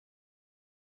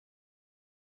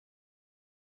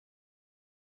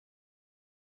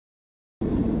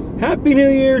Happy New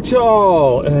Year to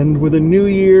all! And with a new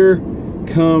year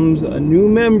comes a new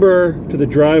member to the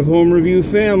Drive Home Review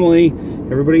family.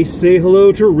 Everybody say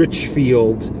hello to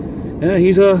Richfield.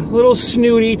 He's a little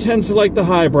snooty, tends to like the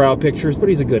highbrow pictures, but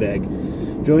he's a good egg.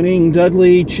 Joining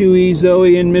Dudley, Chewy,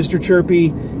 Zoe, and Mr. Chirpy,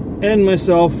 and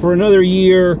myself for another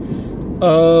year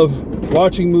of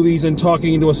watching movies and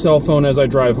talking into a cell phone as I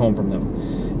drive home from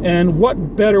them. And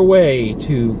what better way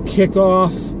to kick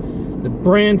off the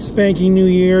brand spanking new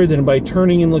year than by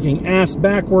turning and looking ass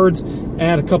backwards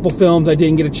at a couple films I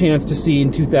didn't get a chance to see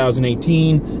in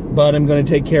 2018, but I'm going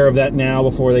to take care of that now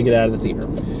before they get out of the theater.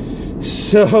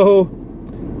 So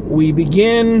we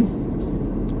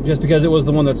begin, just because it was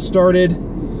the one that started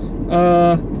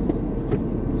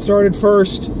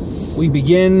first, we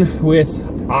begin with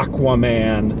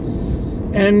Aquaman.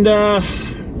 And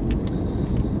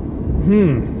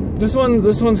this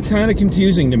one's kind of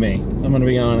confusing to me, I'm going to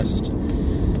be honest,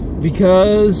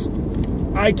 because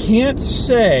I can't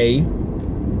say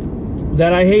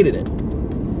that I hated it.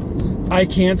 I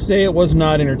can't say it was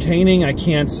not entertaining. I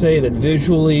can't say that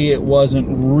visually it wasn't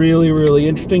really, really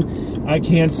interesting. I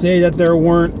can't say that there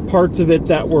weren't parts of it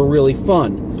that were really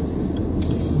fun.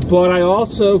 But I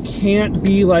also can't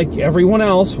be like everyone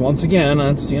else. Once again,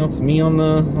 it's me on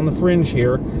the fringe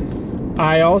here.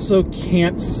 I also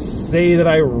can't say that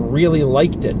I really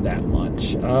liked it that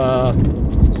much.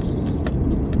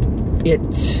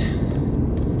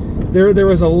 There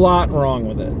was a lot wrong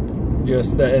with it,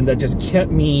 and that just kept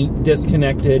me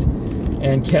disconnected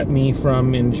and kept me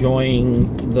from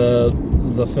enjoying the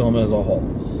film as a whole.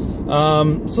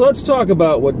 So let's talk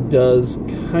about what does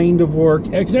kind of work,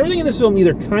 because everything in this film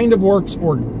either kind of works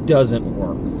or doesn't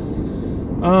work.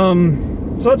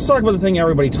 So let's talk about the thing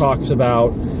everybody talks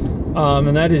about.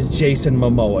 And that is Jason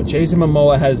Momoa. Jason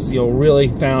Momoa has, really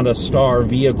found a star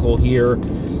vehicle here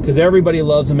because everybody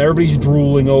loves him. Everybody's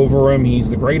drooling over him. He's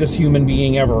the greatest human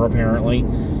being ever, apparently.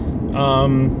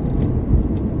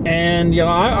 And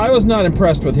I was not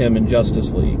impressed with him in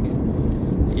Justice League.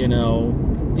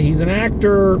 He's an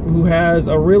actor who has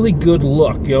a really good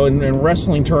look. In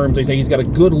wrestling terms, they say he's got a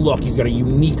good look. He's got a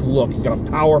unique look. He's got a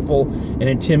powerful and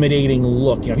intimidating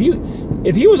look.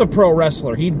 If he was a pro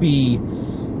wrestler, he'd be,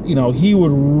 he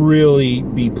would really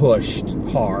be pushed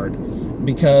hard,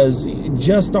 because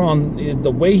just on the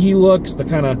way he looks, the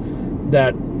kind of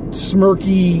that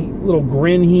smirky little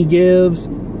grin he gives,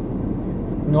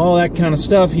 and all that kind of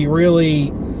stuff, he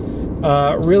really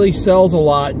sells a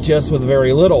lot just with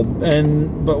very little.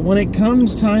 But when it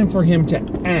comes time for him to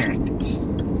act,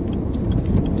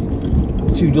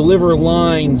 to deliver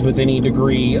lines with any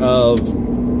degree of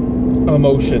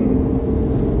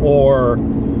emotion or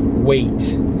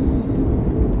weight,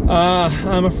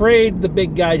 I'm afraid the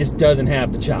big guy just doesn't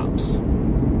have the chops.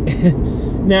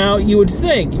 Now, you would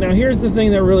think, here's the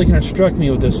thing that really kind of struck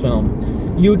me with this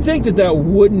film. You would think that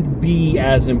wouldn't be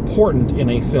as important in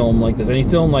a film like this, any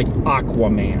film like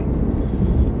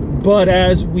Aquaman. But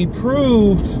as we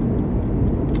proved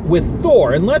with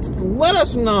Thor, and let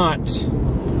us not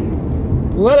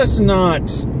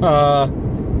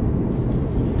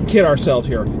kid ourselves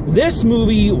here. This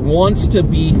movie wants to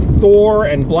be Thor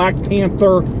and Black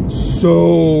Panther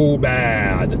so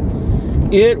bad.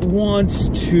 It wants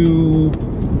to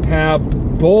have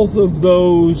both of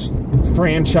those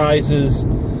franchises,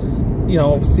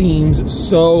 themes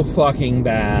so fucking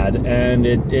bad, and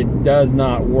it does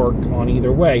not work on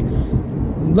either way.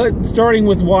 Starting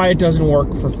with why it doesn't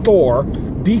work for Thor,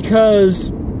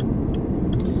 because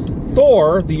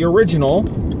Thor, the original,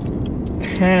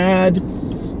 had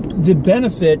the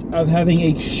benefit of having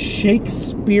a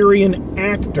Shakespearean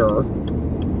actor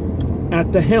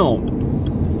at the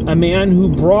helm. A man who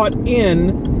brought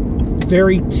in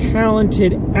very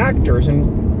talented actors.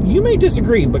 And you may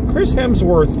disagree, but Chris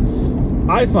Hemsworth,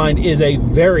 I find, is a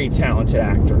very talented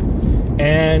actor.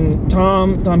 And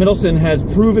Tom Hiddleston has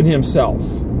proven himself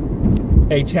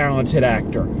a talented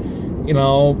actor.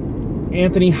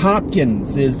 Anthony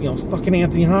Hopkins is, fucking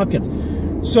Anthony Hopkins.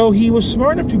 So he was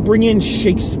smart enough to bring in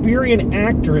Shakespearean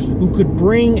actors who could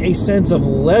bring a sense of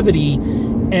levity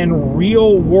and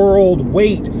real-world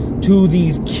weight to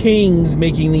these kings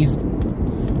making these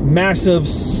massive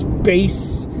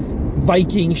space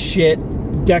Viking shit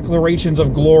declarations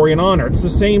of glory and honor. It's the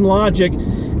same logic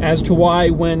as to why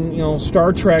when,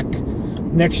 Star Trek,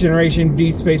 Next Generation,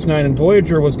 Deep Space Nine, and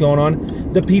Voyager was going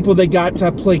on, the people that got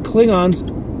to play Klingons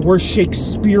were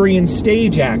Shakespearean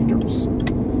stage actors,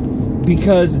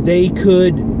 because they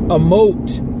could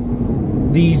emote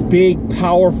these big,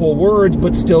 powerful words,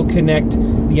 but still connect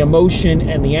the emotion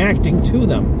and the acting to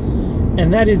them.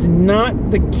 And that is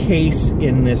not the case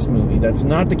in this movie. That's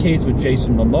not the case with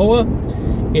Jason Momoa.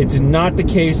 It's not the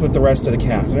case with the rest of the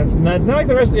cast. And it's not like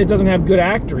the rest, it doesn't have good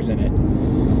actors in it.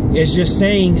 It's just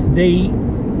saying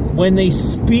when they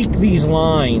speak these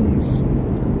lines,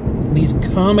 these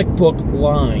comic book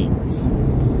lines,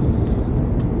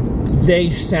 they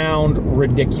sound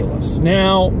ridiculous.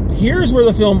 Now, here's where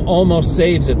the film almost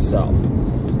saves itself.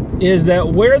 Is that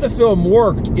where the film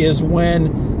worked is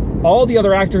when all the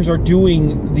other actors are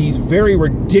doing these very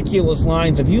ridiculous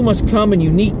lines of, you must come and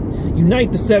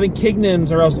unite the 7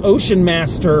 kingdoms, or else Ocean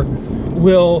Master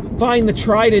will find the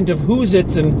trident of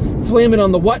Who's-Its and flame it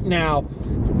on the what now.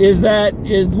 Is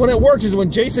when it works is when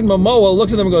Jason Momoa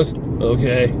looks at them and goes,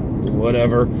 okay,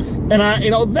 whatever. And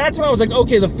that's when I was like,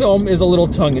 okay, the film is a little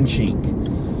tongue-in-cheek.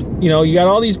 You know, you got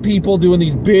all these people doing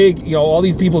these big, all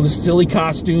these people in silly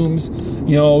costumes,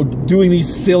 doing these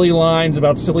silly lines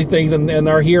about silly things, and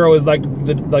our hero is like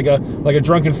a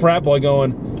drunken frat boy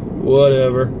going,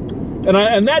 whatever.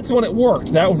 And that's when it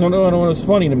worked. That was when it was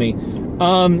funny to me.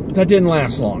 That didn't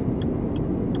last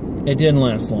long. It didn't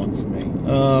last long for me.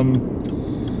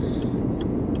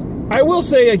 I will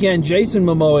say again, Jason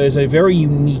Momoa is a very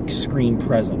unique screen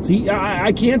presence.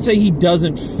 I can't say he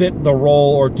doesn't fit the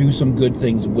role or do some good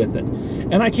things with it.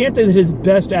 And I can't say that his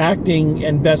best acting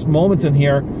and best moments in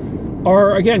here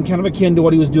are, again, kind of akin to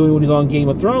what he was doing when he was on Game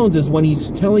of Thrones, is when he's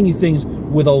telling you things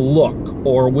with a look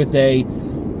or with a,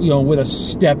 with a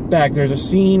step back. There's a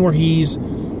scene where he's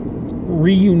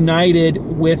reunited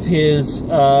with his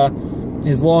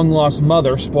long-lost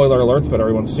mother, spoiler alerts, but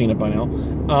everyone's seen it by now,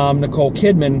 Nicole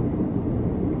Kidman,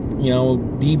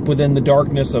 deep within the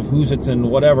darkness of Who's-Its and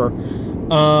whatever,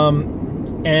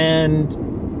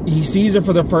 and he sees her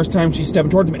for the first time, she's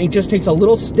stepping towards him, and he just takes a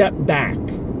little step back.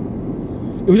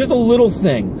 It was just a little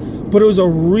thing, but it was a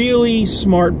really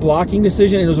smart blocking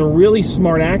decision, and it was a really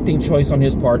smart acting choice on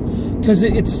his part, because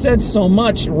it said so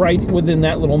much right within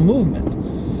that little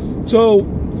movement. So,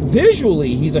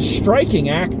 visually, he's a striking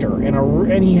actor,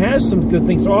 and he has some good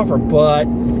things to offer, but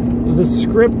the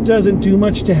script doesn't do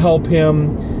much to help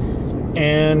him.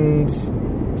 And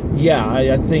yeah,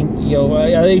 I think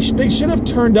they should have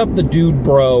turned up the dude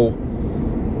bro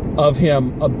of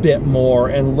him a bit more,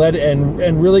 and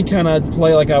really kind of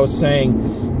play, like I was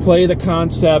saying, play the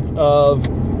concept of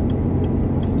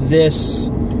this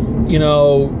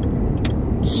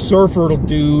surfer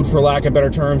dude, for lack of better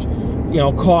terms,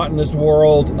 caught in this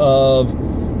world of,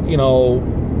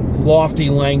 lofty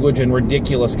language and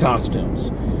ridiculous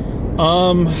costumes.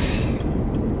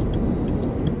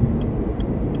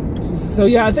 So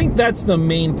yeah, I think that's the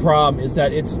main problem, is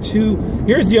that it's too...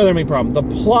 Here's the other main problem. The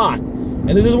plot, and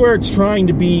this is where it's trying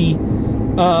to be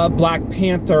Black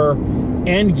Panther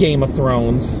and Game of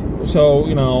Thrones. So,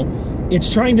 it's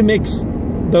trying to mix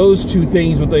those two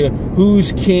things with the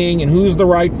who's king and who's the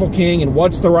rightful king and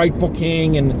what's the rightful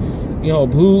king, and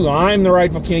who, I'm the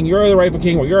rightful king, you're the rightful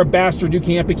king, well, you're a bastard, you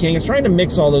can't be king. It's trying to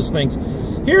mix all those things.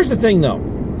 Here's the thing, though.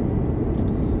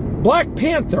 Black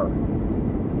Panther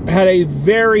had a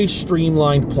very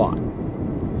streamlined plot.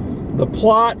 The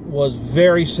plot was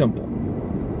very simple,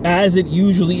 as it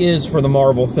usually is for the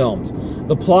Marvel films.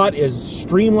 The plot is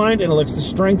streamlined, and it lets the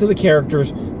strength of the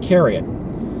characters carry it.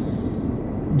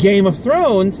 Game of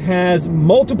Thrones has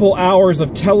multiple hours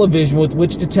of television with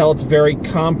which to tell its very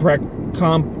complex,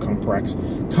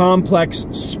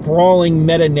 sprawling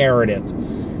meta-narrative.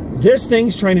 This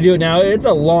thing's trying to do it now. It's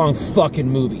a long fucking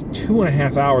movie.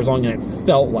 2.5 hours long, and it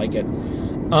felt like it.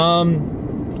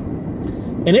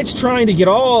 And it's trying to get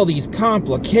all these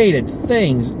complicated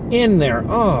things in there.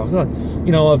 Oh, God.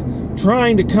 Of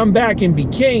trying to come back and be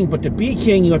king, but to be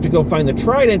king, you have to go find the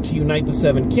trident to unite the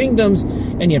 7 kingdoms,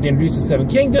 and you have to introduce the 7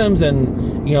 kingdoms,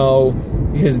 and,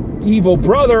 his evil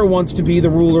brother wants to be the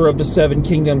ruler of the 7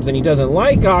 kingdoms, and he doesn't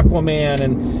like Aquaman,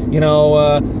 and,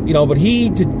 but he,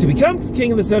 to become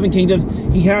king of the 7 kingdoms,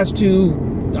 he has to...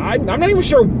 I'm not even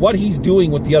sure what he's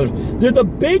doing with the others. They're the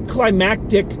big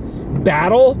climactic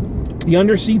battle, the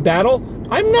undersea battle.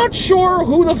 I'm not sure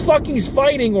who the fuck he's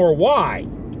fighting or why.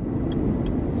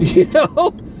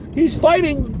 He's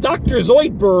fighting Dr.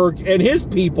 Zoidberg and his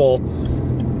people,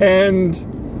 and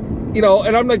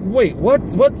and I'm like, wait,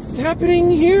 what's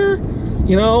happening here?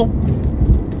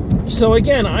 So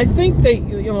again, I think they,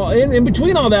 in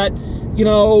between all that,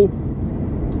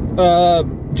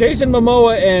 Jason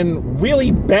Momoa and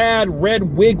really bad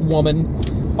red wig woman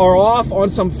are off on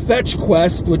some fetch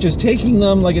quest, which is taking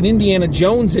them like an Indiana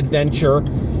Jones adventure.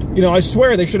 I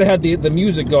swear they should have had the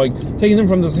music going. Taking them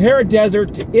from the Sahara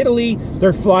Desert to Italy.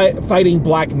 They're fighting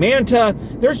Black Manta.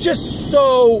 There's just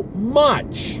so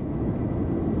much.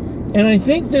 And I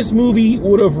think this movie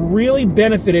would have really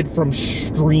benefited from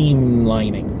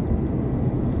streamlining.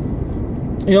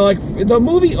 Like, the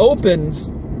movie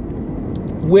opens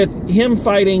with him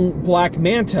fighting Black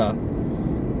Manta.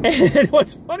 And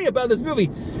what's funny about this movie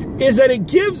is that it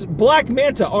gives Black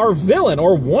Manta, our villain,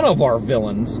 or one of our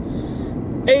villains,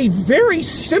 a very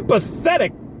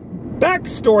sympathetic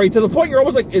backstory to the point you're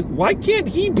almost like, why can't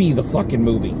he be the fucking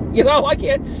movie? You know, I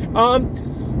can't.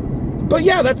 But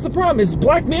yeah, that's the problem, is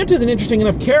Black Manta is an interesting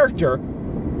enough character,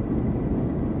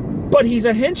 but he's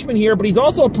a henchman here, but he's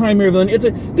also a primary villain.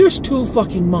 There's too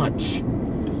fucking much.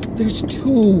 There's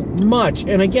too much.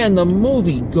 And again, the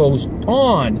movie goes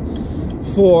on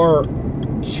for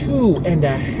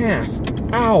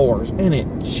 2.5 hours, and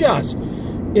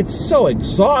it's so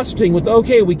exhausting with,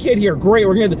 okay, we get here, great,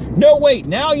 we're gonna, no, wait,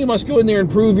 now you must go in there and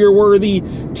prove you're worthy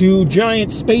to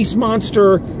giant space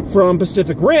monster from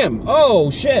Pacific Rim. Oh,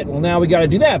 shit, well, now we gotta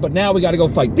do that, but now we gotta go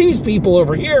fight these people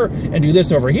over here, and do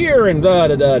this over here, and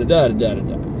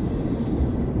da-da-da-da-da-da-da-da.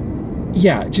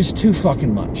 Yeah, just too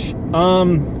fucking much.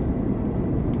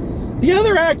 The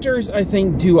other actors, I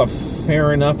think, do a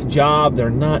fair enough job. They're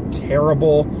not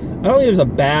terrible. I don't think there's a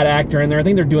bad actor in there. I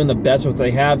think they're doing the best with what they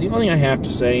have. The only thing I have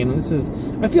to say, and this is,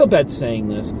 I feel bad saying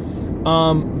this,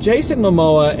 Jason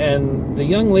Momoa and the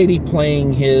young lady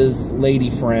playing his lady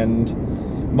friend,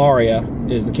 Maria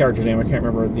is the character's name. I can't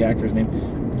remember the actor's name.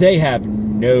 They have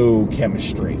no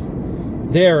chemistry.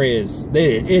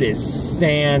 It is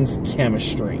sans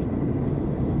chemistry.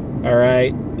 All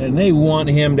right, and they want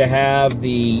him to have the,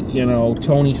 you know,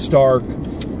 Tony Stark,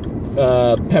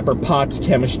 Pepper Potts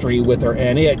chemistry with her,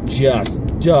 and it just,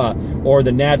 or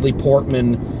the Natalie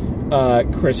Portman,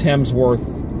 Chris Hemsworth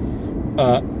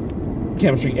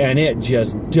chemistry, and it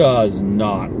just does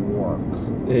not work.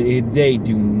 They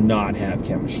do not have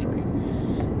chemistry.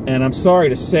 And I'm sorry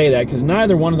to say that, because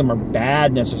neither one of them are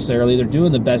bad necessarily. They're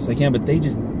doing the best they can, but they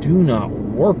just do not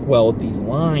work well with these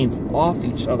lines off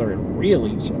each other. It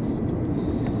really just...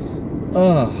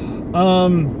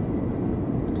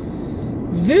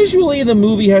 Visually, the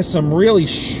movie has some really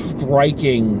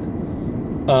striking,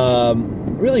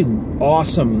 really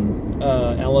awesome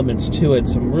elements to it.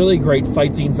 Some really great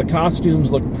fight scenes. The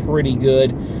costumes look pretty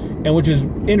good, and which is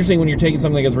interesting when you're taking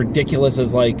something as ridiculous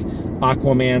as like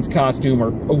Aquaman's costume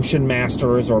or Ocean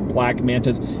Masters or Black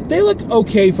Manta's. They look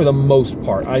okay for the most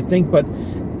part, I think, but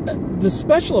the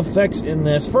special effects in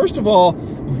this, first of all,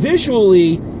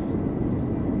 visually,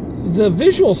 the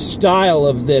visual style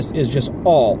of this is just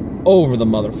all over the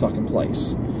motherfucking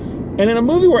place. And in a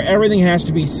movie where everything has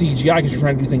to be CGI because you're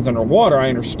trying to do things underwater, I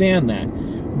understand that.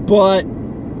 But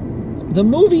the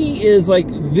movie is like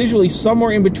visually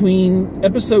somewhere in between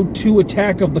Episode 2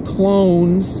 Attack of the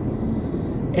Clones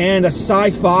and a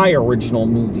sci-fi original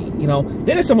movie. You know,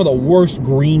 that is some of the worst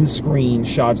green screen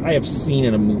shots I have seen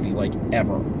in a movie, like,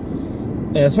 ever.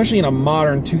 And especially in a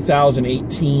modern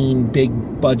 2018 big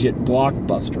budget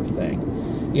blockbuster thing.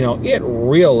 You know, it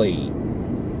really...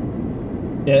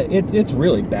 It's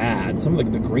really bad. Some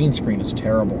of the green screen is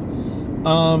terrible.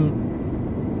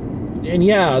 And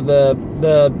yeah,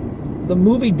 the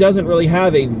movie doesn't really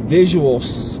have a visual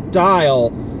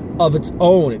style of its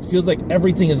own. It feels like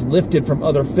everything is lifted from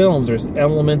other films. There's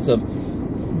elements of...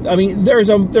 I mean, there's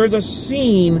a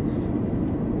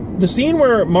scene... The scene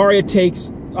where Maria takes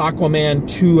Aquaman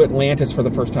to Atlantis for the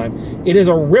first time. It is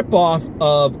a ripoff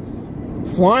of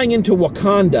flying into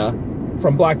Wakanda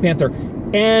from Black Panther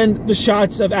and the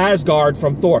shots of Asgard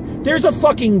from Thor. There's a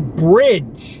fucking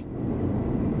bridge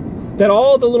that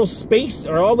all the little space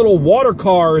or all the little water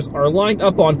cars are lined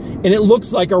up on, and it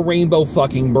looks like a rainbow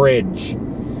fucking bridge.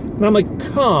 And I'm like,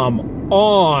 come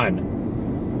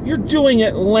on. You're doing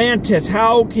Atlantis.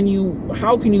 How can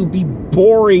you be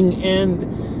boring and,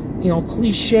 you know,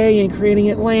 cliche in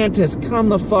creating Atlantis? Come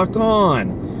the fuck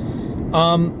on.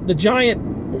 The giant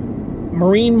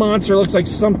marine monster looks like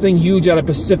something huge out of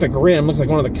Pacific Rim. Looks like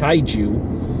one of the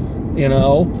kaiju, you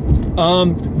know.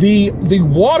 The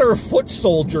water foot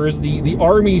soldiers, the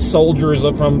army soldiers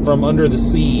from under the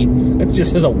sea. That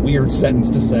just is a weird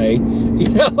sentence to say, you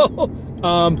know.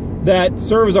 That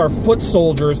serve as our foot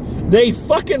soldiers. They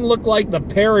fucking look like the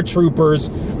paratroopers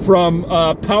from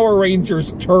Power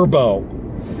Rangers Turbo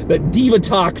that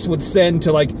Divatox would send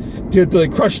to to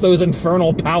crush those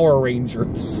infernal Power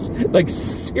Rangers. Like,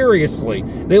 seriously,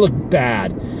 they look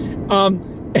bad.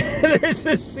 There's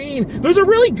this scene. There's a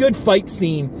really good fight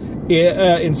scene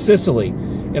in Sicily,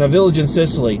 in a village in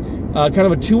Sicily. Kind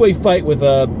of a two-way fight with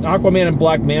Aquaman and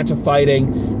Black Manta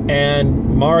fighting,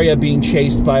 and Maria being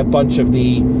chased by a bunch of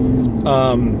the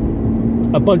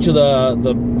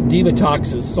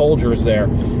Divatox's soldiers there.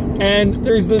 And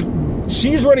there's this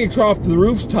she's running across the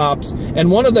rooftops, and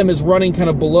one of them is running kind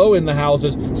of below in the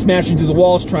houses, smashing through the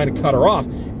walls, trying to cut her off.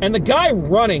 And the guy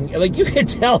running, like, you could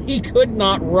tell he could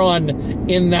not run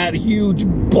in that huge,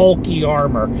 bulky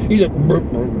armor. He's like,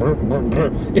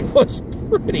 it was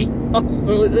pretty,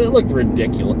 it looked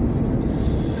ridiculous.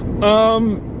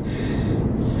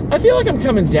 I feel like I'm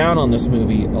coming down on this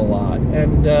movie a lot,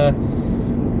 and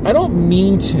I don't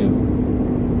mean to.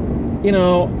 You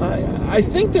know, I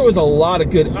think there was a lot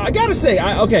of good. I gotta say,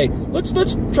 okay, let's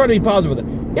try to be positive with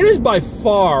it. It is by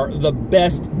far the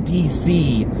best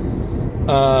DC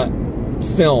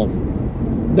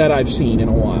film that I've seen in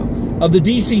a while. Of the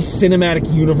DC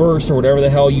cinematic universe, or whatever the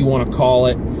hell you want to call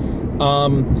it,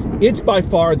 it's by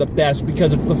far the best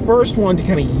because it's the first one to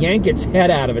kind of yank its head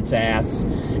out of its ass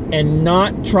and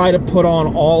not try to put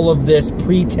on all of this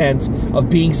pretense of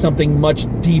being something much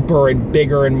deeper and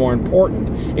bigger and more important,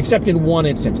 except in one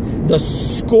instance. The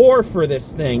score for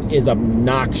this thing is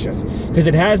obnoxious, because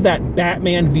it has that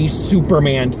Batman v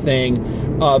Superman thing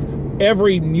of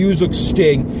every music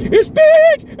sting is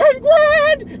big and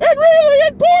grand and really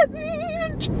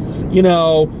important, you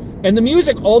know, and the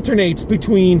music alternates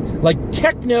between, like,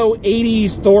 techno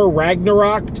 80s Thor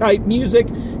Ragnarok type music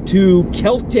to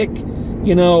Celtic,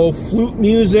 you know, flute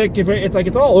music. It's like,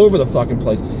 it's all over the fucking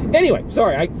place. Anyway,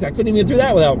 sorry, I couldn't even get through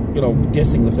that without, you know,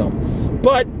 dissing the film.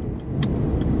 But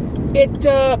it's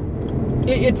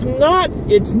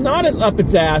not as up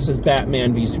its ass as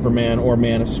Batman v Superman or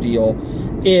Man of Steel.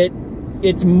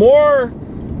 It's more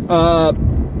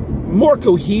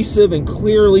cohesive and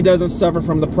clearly doesn't suffer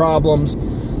from the problems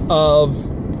of,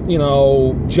 you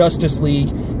know, Justice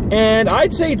League. And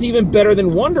I'd say it's even better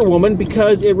than Wonder Woman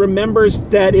because it remembers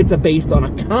that it's based on a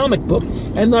comic book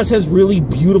and thus has really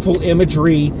beautiful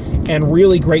imagery and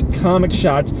really great comic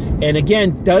shots. And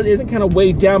again, isn't kind of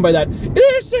weighed down by that,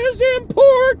 this is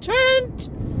important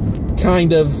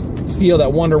kind of feel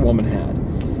that Wonder Woman had.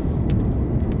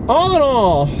 All in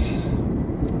all,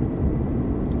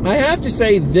 I have to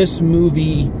say this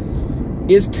movie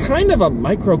is kind of a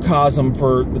microcosm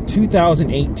for the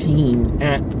 2018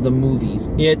 at the movies.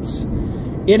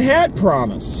 It had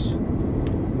promise.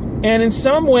 And in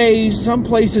some ways, some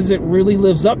places it really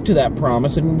lives up to that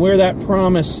promise, and where that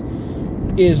promise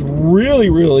is really,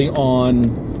 really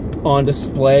on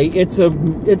display, it's a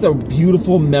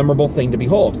beautiful, memorable thing to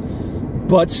behold.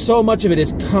 But so much of it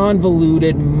is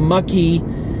convoluted, mucky,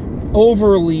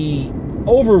 overly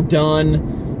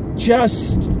overdone,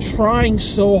 just trying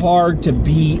so hard to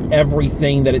be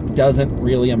everything that it doesn't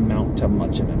really amount to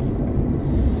much of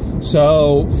anything.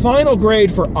 So, final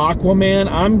grade for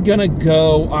Aquaman, I'm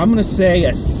gonna say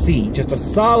a C, just a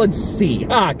solid C.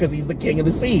 Because he's the king of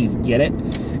the seas, get it?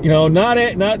 You know, not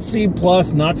C+,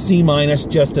 not C-,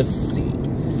 just a C.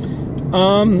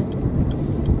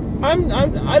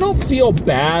 I don't feel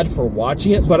bad for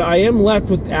watching it, but I am left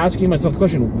with asking myself the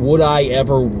question, would I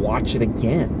ever watch it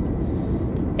again?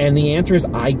 And the answer is,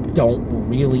 I don't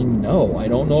really know. I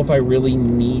don't know if I really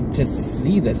need to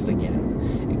see this again.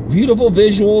 Beautiful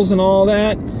visuals and all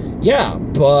that, yeah,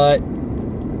 but,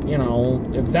 you know,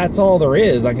 if that's all there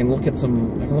is, I can look at a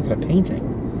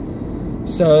painting.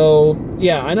 So,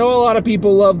 yeah, I know a lot of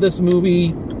people love this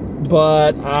movie,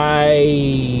 but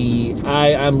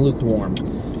I'm lukewarm.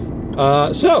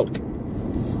 So,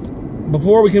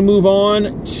 before we can move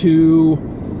on to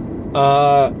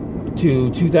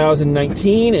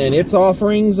 2019 and its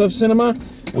offerings of cinema,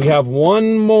 we have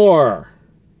one more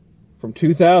from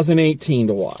 2018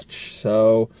 to watch.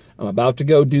 So I'm about to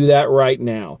go do that right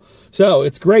now. So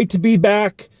it's great to be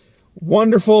back.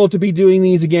 Wonderful to be doing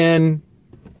these again.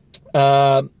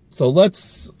 So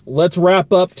let's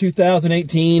wrap up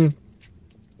 2018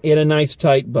 in a nice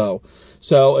tight bow.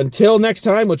 So until next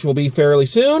time, which will be fairly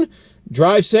soon,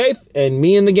 drive safe, and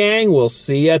me and the gang will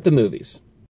see you at the movies.